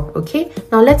part 4. Okay,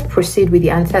 now let's proceed with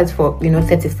the answers for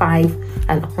 35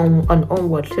 and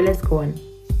onward. So let's go on.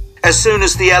 As soon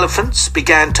as the elephants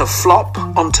began to flop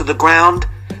onto the ground,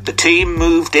 the team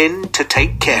moved in to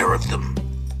take care of them.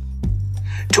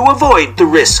 To avoid the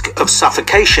risk of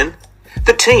suffocation,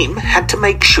 the team had to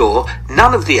make sure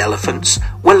none of the elephants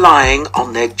were lying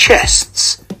on their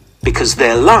chests, because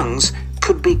their lungs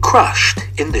could be crushed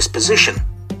in this position.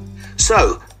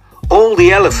 So, all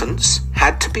the elephants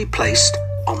had to be placed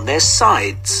on their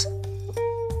sides.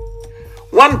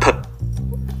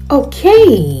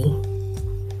 Okay.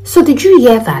 So did you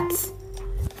hear that?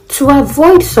 To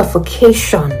avoid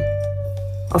suffocation,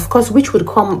 of course, which would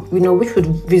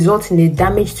result in a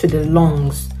damage to the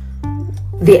lungs,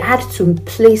 they had to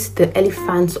place the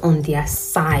elephants on their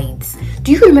sides.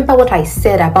 Do you remember what I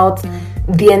said about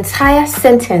the entire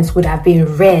sentence would have been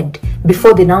read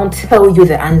before they now tell you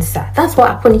the answer? That's what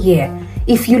happened here.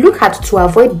 If you look at to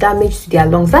avoid damage to their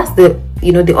lungs, that's the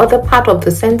other part of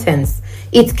the sentence.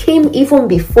 It came even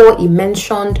before it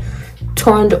mentioned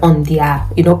turned on their,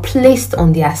 placed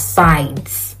on their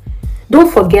sides.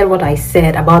 Don't forget what I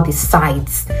said about the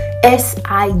sides.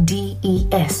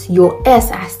 S-I-D-E-S. Your S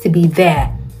has to be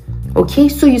there. Okay,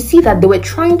 so you see that they were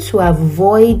trying to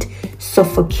avoid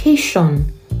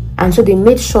suffocation, and so they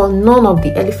made sure none of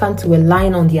the elephants were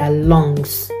lying on their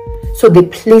lungs. So they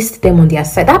placed them on their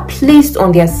side. That placed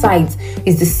on their sides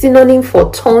is the synonym for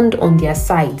turned on their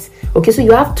sides. Okay, so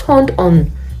you have turned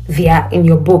on there in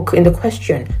your book, in the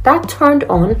question. That turned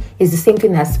on is the same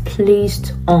thing as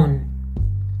placed on.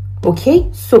 Okay,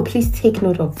 so please take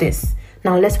note of this.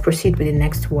 Now let's proceed with the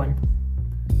next one.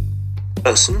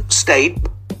 Person stayed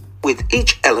with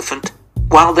each elephant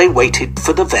while they waited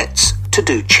for the vets to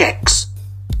do checks.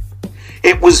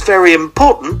 It was very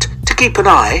important to keep an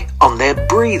eye on their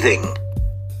breathing.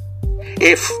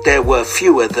 If there were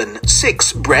fewer than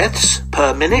 6 breaths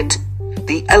per minute,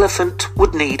 the elephant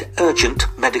would need urgent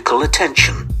medical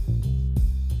attention.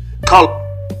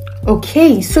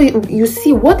 Okay, so you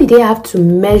see, what did they have to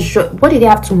measure? What did they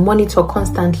have to monitor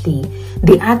constantly?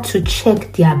 They had to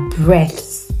check their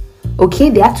breaths. Okay,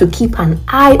 they had to keep an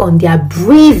eye on their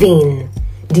breathing.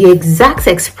 The exact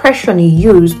expression he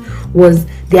used was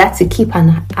they had to keep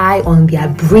an eye on their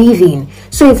breathing.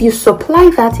 So if you supply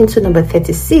that into number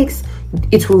 36,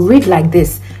 it will read like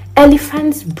this: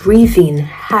 elephants' breathing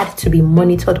had to be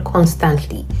monitored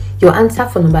constantly. Your answer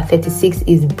for number 36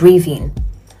 is breathing.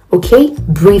 Okay,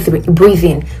 breathing.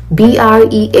 BREATHING.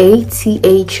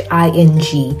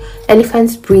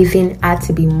 Elephants' breathing had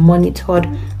to be monitored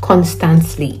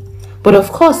constantly. But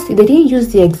of course, they didn't use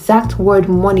the exact word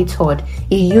monitored.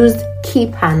 It used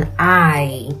keep an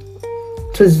eye.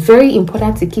 So it's very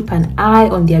important to keep an eye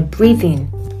on their breathing.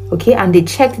 Okay, and they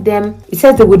checked them. It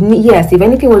says they would need, yes, if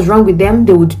anything was wrong with them,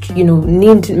 they would,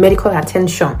 need medical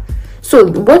attention. So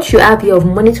what you have here of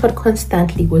monitored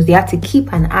constantly was they had to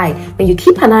keep an eye. When you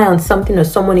keep an eye on something or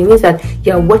someone, it means that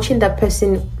you're watching that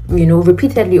person,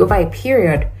 repeatedly over a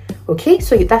period. Okay,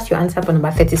 so that's your answer for number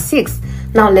 36.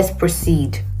 Now let's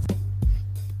proceed.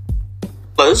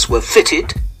 Were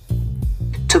fitted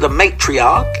to the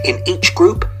matriarch in each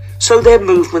group so their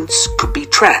movements could be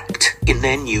tracked in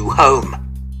their new home.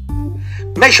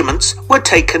 Measurements were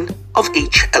taken of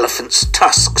each elephant's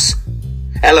tusks.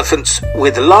 Elephants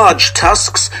with large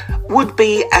tusks would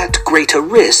be at greater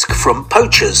risk from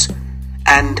poachers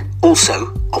and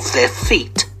also of their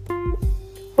feet.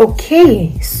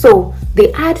 Okay, so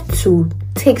they had to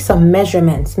take some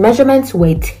measurements. Measurements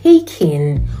were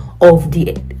taken of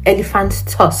the elephant's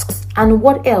tusks and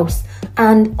what else?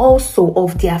 And also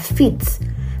of their feet.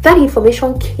 That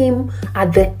information came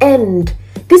at the end.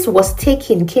 This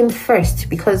came first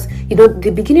because,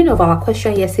 the beginning of our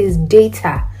question here says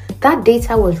data. That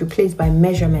data was replaced by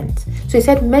measurement. So it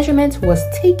said measurement was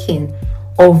taken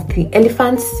of the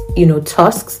elephant's,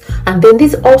 tusks, and then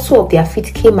this also of their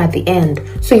feet came at the end.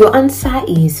 So your answer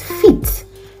is feet.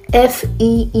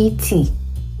 F-E-E-T.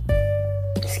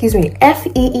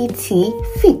 F-E-E-T,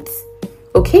 feet.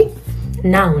 Okay?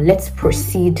 Now, let's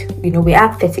proceed. We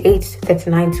have 38,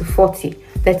 39 to 40.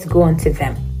 Let's go on to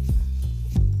them.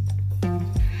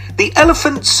 The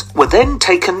elephants were then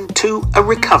taken to a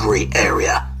recovery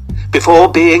area before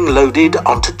being loaded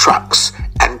onto trucks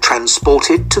and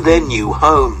transported to their new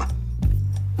home.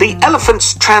 The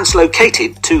elephants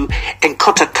translocated to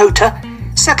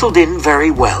Nkota settled in very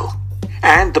well,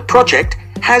 and the project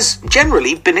has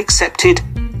generally been accepted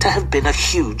to have been a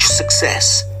huge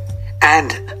success,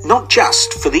 and not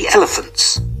just for the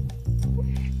elephants.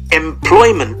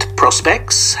 Employment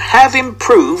prospects have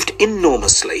improved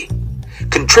enormously,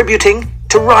 contributing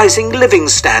to rising living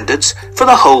standards for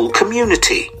the whole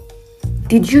community.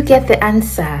 Did you get the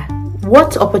answer?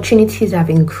 What opportunities have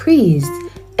increased?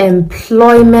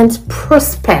 Employment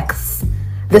prospects.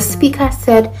 The speaker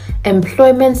said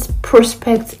employment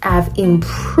prospects have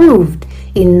improved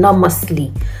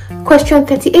enormously. Question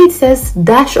 38 says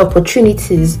dash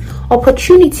opportunities.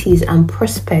 Opportunities and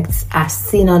prospects are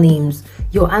synonyms.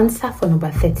 Your answer for number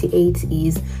 38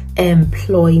 is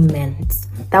employment.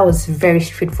 That was very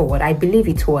straightforward. I believe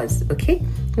it was. Okay,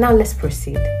 now let's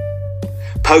proceed.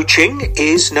 Poaching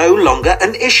is no longer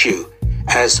an issue,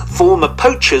 as former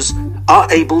poachers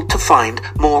are able to find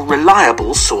more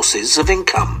reliable sources of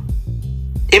income.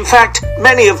 In fact,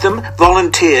 many of them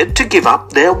volunteered to give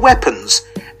up their weapons,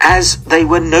 as they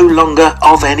were no longer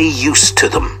of any use to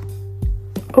them.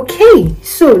 Okay,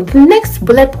 so the next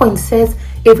bullet point says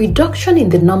a reduction in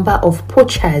the number of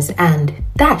poachers and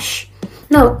dash.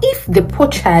 Now, if the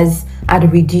poachers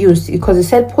had reduced, because it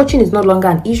said poaching is no longer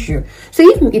an issue, so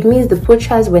if it means the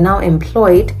poachers were now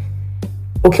employed,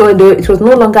 it was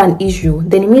no longer an issue,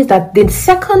 then it means that the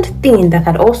second thing that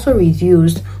had also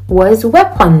reduced was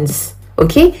weapons.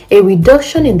 Okay, a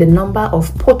reduction in the number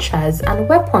of poachers and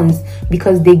weapons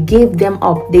because they gave them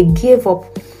up. They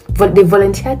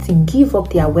volunteered to give up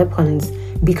their weapons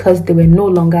because they were no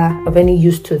longer of any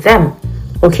use to them.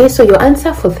 Okay, so your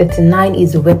answer for 39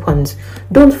 is weapons.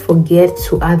 Don't forget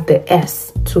to add the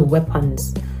S to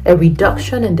weapons. A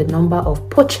reduction in the number of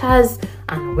poachers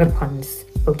and weapons.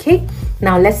 Okay,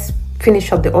 now let's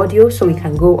finish up the audio so we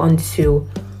can go on to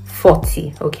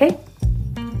 40. Okay,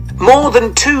 more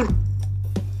than 24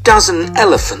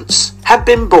 elephants have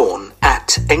been born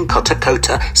at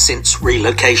Nkota since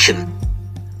relocation.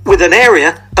 With an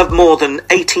area of more than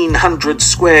 1,800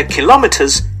 square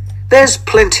kilometers, there's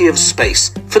plenty of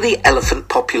space for the elephant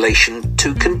population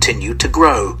to continue to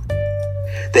grow.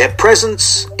 Their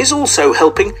presence is also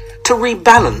helping to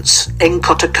rebalance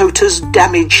Nkota's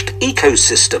damaged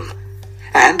ecosystem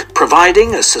and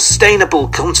providing a sustainable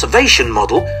conservation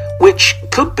model which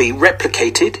could be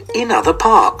replicated in other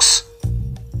parks.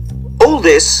 All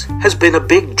this has been a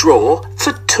big draw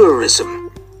for tourism,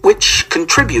 which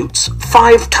contributes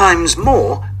 5 times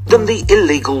more than the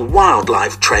illegal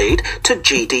wildlife trade to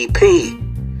GDP.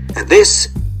 And this...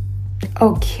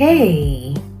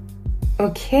 Okay.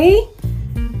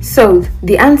 So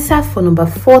the answer for number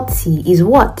 40 is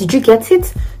what? Did you get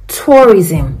it?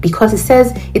 Tourism, because it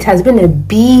says it has been a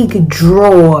big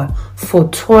draw for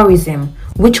tourism,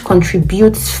 which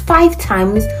contributes 5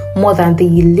 times more than the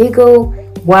illegal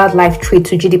wildlife trade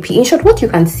to GDP. In short, what you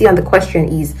can see on the question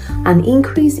is an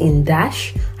increase in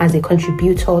dash as a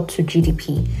contributor to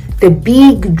GDP. The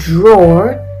big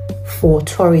draw for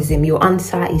tourism. Your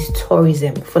answer is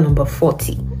tourism for number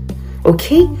 40.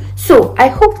 Okay, so I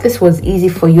hope this was easy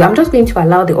for you. I'm just going to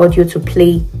allow the audio to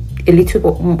play a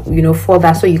little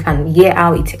further so you can hear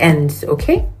how it ends.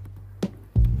 Okay,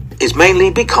 is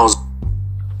mainly because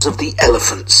of the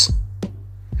elephants.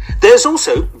 There's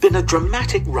also been a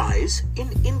dramatic rise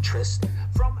in interest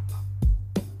from...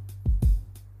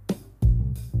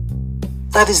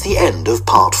 That is the end of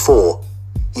part 4.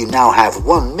 You now have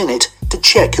 1 minute to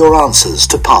check your answers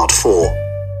to part 4.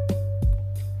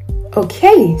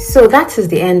 Okay, so that is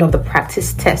the end of the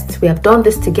practice test. We have done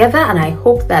this together and I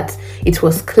hope that it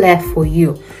was clear for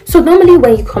you. So normally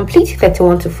when you complete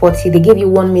 31 to 40, they give you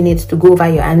 1 minute to go over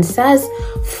your answers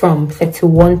from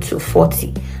 31 to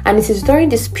 40. And it is during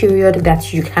this period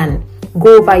that you can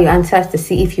go over your answers to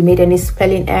see if you made any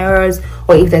spelling errors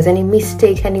or if there's any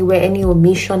mistake anywhere, any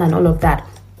omission and all of that.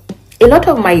 A lot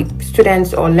of my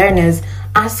students or learners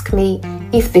ask me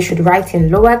if they should write in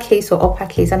lowercase or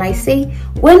uppercase, and I say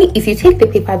if you take the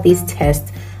paper-based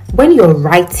test, when you're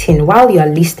writing, while you're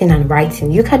listening and writing,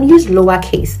 you can use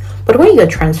lowercase, but when you're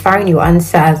transferring your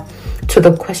answers to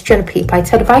the question paper,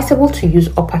 it's advisable to use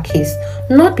uppercase,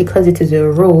 not because it is a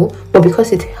rule, but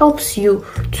because it helps you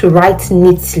to write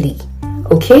neatly.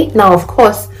 Okay, now of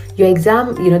course your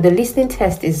exam, the listening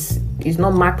test is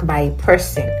not marked by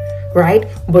person, right?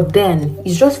 But then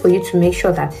it's just for you to make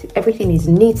sure that everything is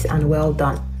neat and well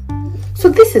done. So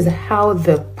this is how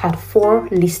the part 4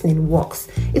 listening works.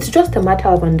 It's just a matter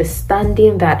of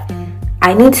understanding that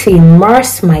I need to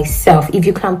immerse myself. If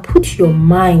you can put your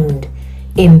mind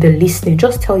in the listening,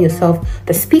 just tell yourself,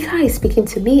 the speaker is speaking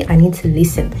to me, I need to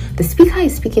listen. The speaker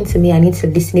is speaking to me, I need to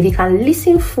listen. If you can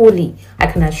listen fully, I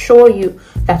can assure you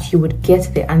that you would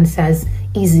get the answers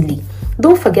easily.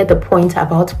 Don't forget the point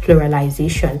about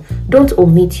pluralization. Don't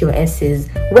omit your S's.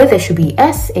 Where there should be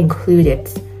S, include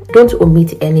it. Don't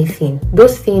omit anything.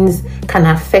 Those things can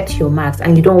affect your marks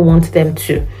and you don't want them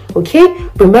to. Okay?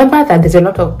 Remember that there's a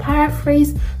lot of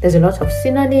paraphrase, there's a lot of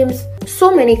synonyms,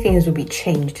 so many things will be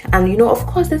changed. And of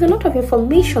course, there's a lot of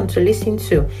information to listen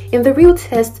to. In the real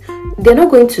test, they're not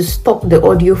going to stop the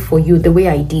audio for you the way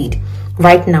I did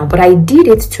right now, but I did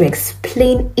it to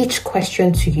explain each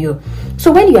question to you.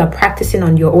 So when you are practicing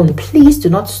on your own, please do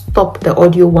not stop the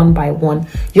audio one by one.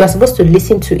 You are supposed to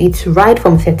listen to it right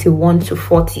from 31 to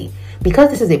 40, because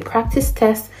this is a practice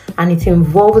test and it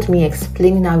involved me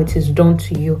explaining how it is done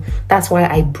to you. That's why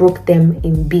I broke them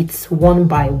in bits one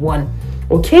by one.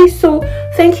 Okay, so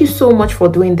thank you so much for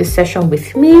doing this session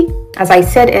with me. As I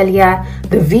said earlier,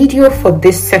 the video for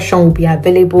this session will be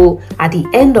available at the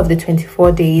end of the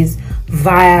 24 days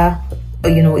via,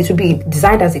 it will be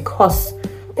designed as a course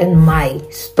in my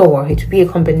store. It will be a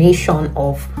combination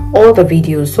of all the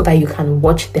videos so that you can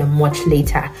watch them much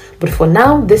later. But for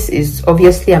now, this is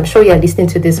obviously, I'm sure you're listening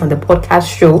to this on the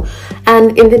podcast show.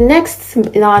 And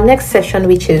in our next session,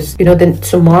 which is,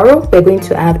 tomorrow, we're going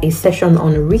to have a session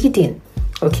on reading.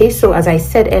 Okay, so as I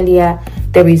said earlier,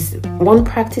 there is one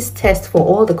practice test for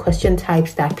all the question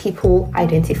types that people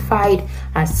identified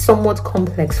as somewhat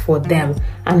complex for them.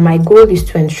 And my goal is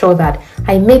to ensure that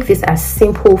I make this as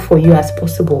simple for you as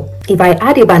possible. If I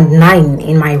add about 9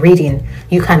 in my reading,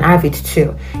 you can have it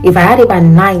too. If I add about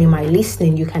 9 in my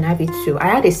listening, you can have it too. I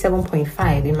had a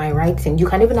 7.5 in my writing. You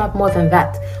can even have more than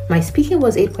that. My speaking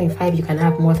was 8.5. You can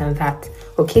have more than that.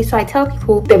 Okay, so I tell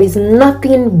people there is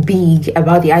nothing big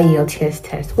about the IELTS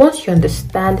test. Once you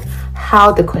understand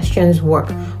how the questions work,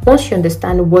 once you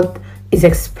understand what is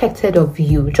expected of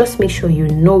you, just make sure you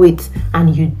know it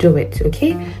and you do it.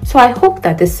 Okay, so I hope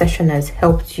that this session has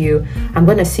helped you. I'm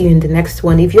going to see you in the next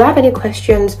one. If you have any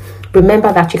questions,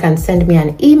 remember that you can send me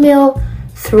an email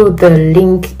through the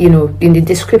link, in the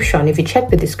description. If you check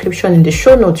the description in the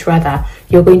show notes, rather,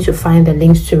 you're going to find the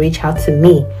links to reach out to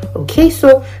me. Okay,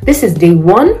 so this is day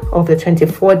 1 of the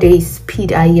 24-day speed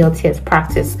IELTS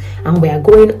practice, and we are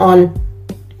going on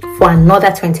for another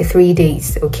 23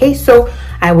 days. Okay, so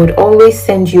I would always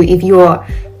send you, if you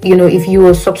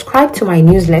are subscribed to my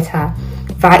newsletter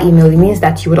via email, it means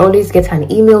that you would always get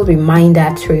an email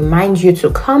reminder to remind you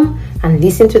to come and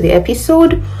listen to the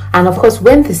episode. And of course,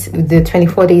 when the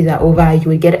 24 days are over, you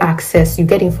will get access, you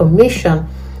get information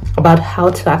about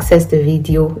how to access the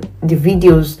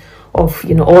videos of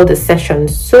all the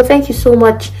sessions. So thank you so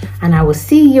much, and I will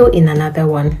see you in another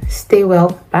one. Stay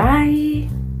well. Bye.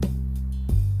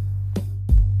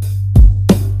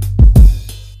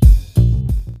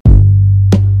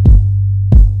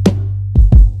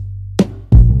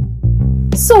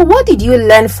 So what did you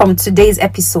learn from today's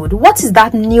episode? What is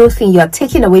that new thing you are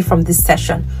taking away from this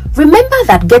session? Remember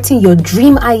that getting your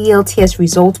dream IELTS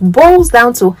result boils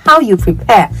down to how you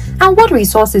prepare and what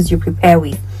resources you prepare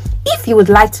with. If you would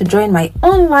like to join my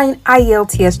online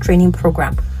IELTS training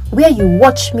program, where you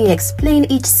watch me explain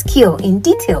each skill in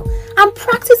detail and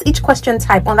practice each question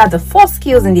type under the 4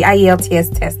 skills in the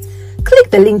IELTS test,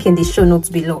 click the link in the show notes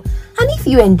below. And if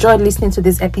you enjoyed listening to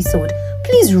this episode,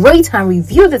 please rate and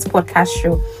review this podcast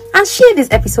show and share this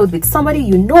episode with somebody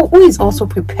you know who is also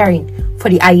preparing for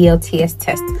the IELTS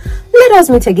test. Let us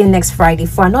meet again next Friday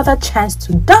for another chance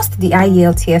to dust the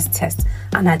IELTS test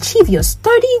and achieve your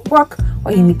study, work,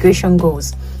 or immigration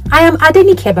goals. I am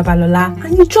Adenike Babalola,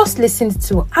 and you just listened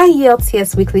to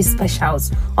IELTS Weekly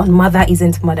Specials on Mother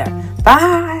Isn't Mother.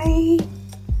 Bye!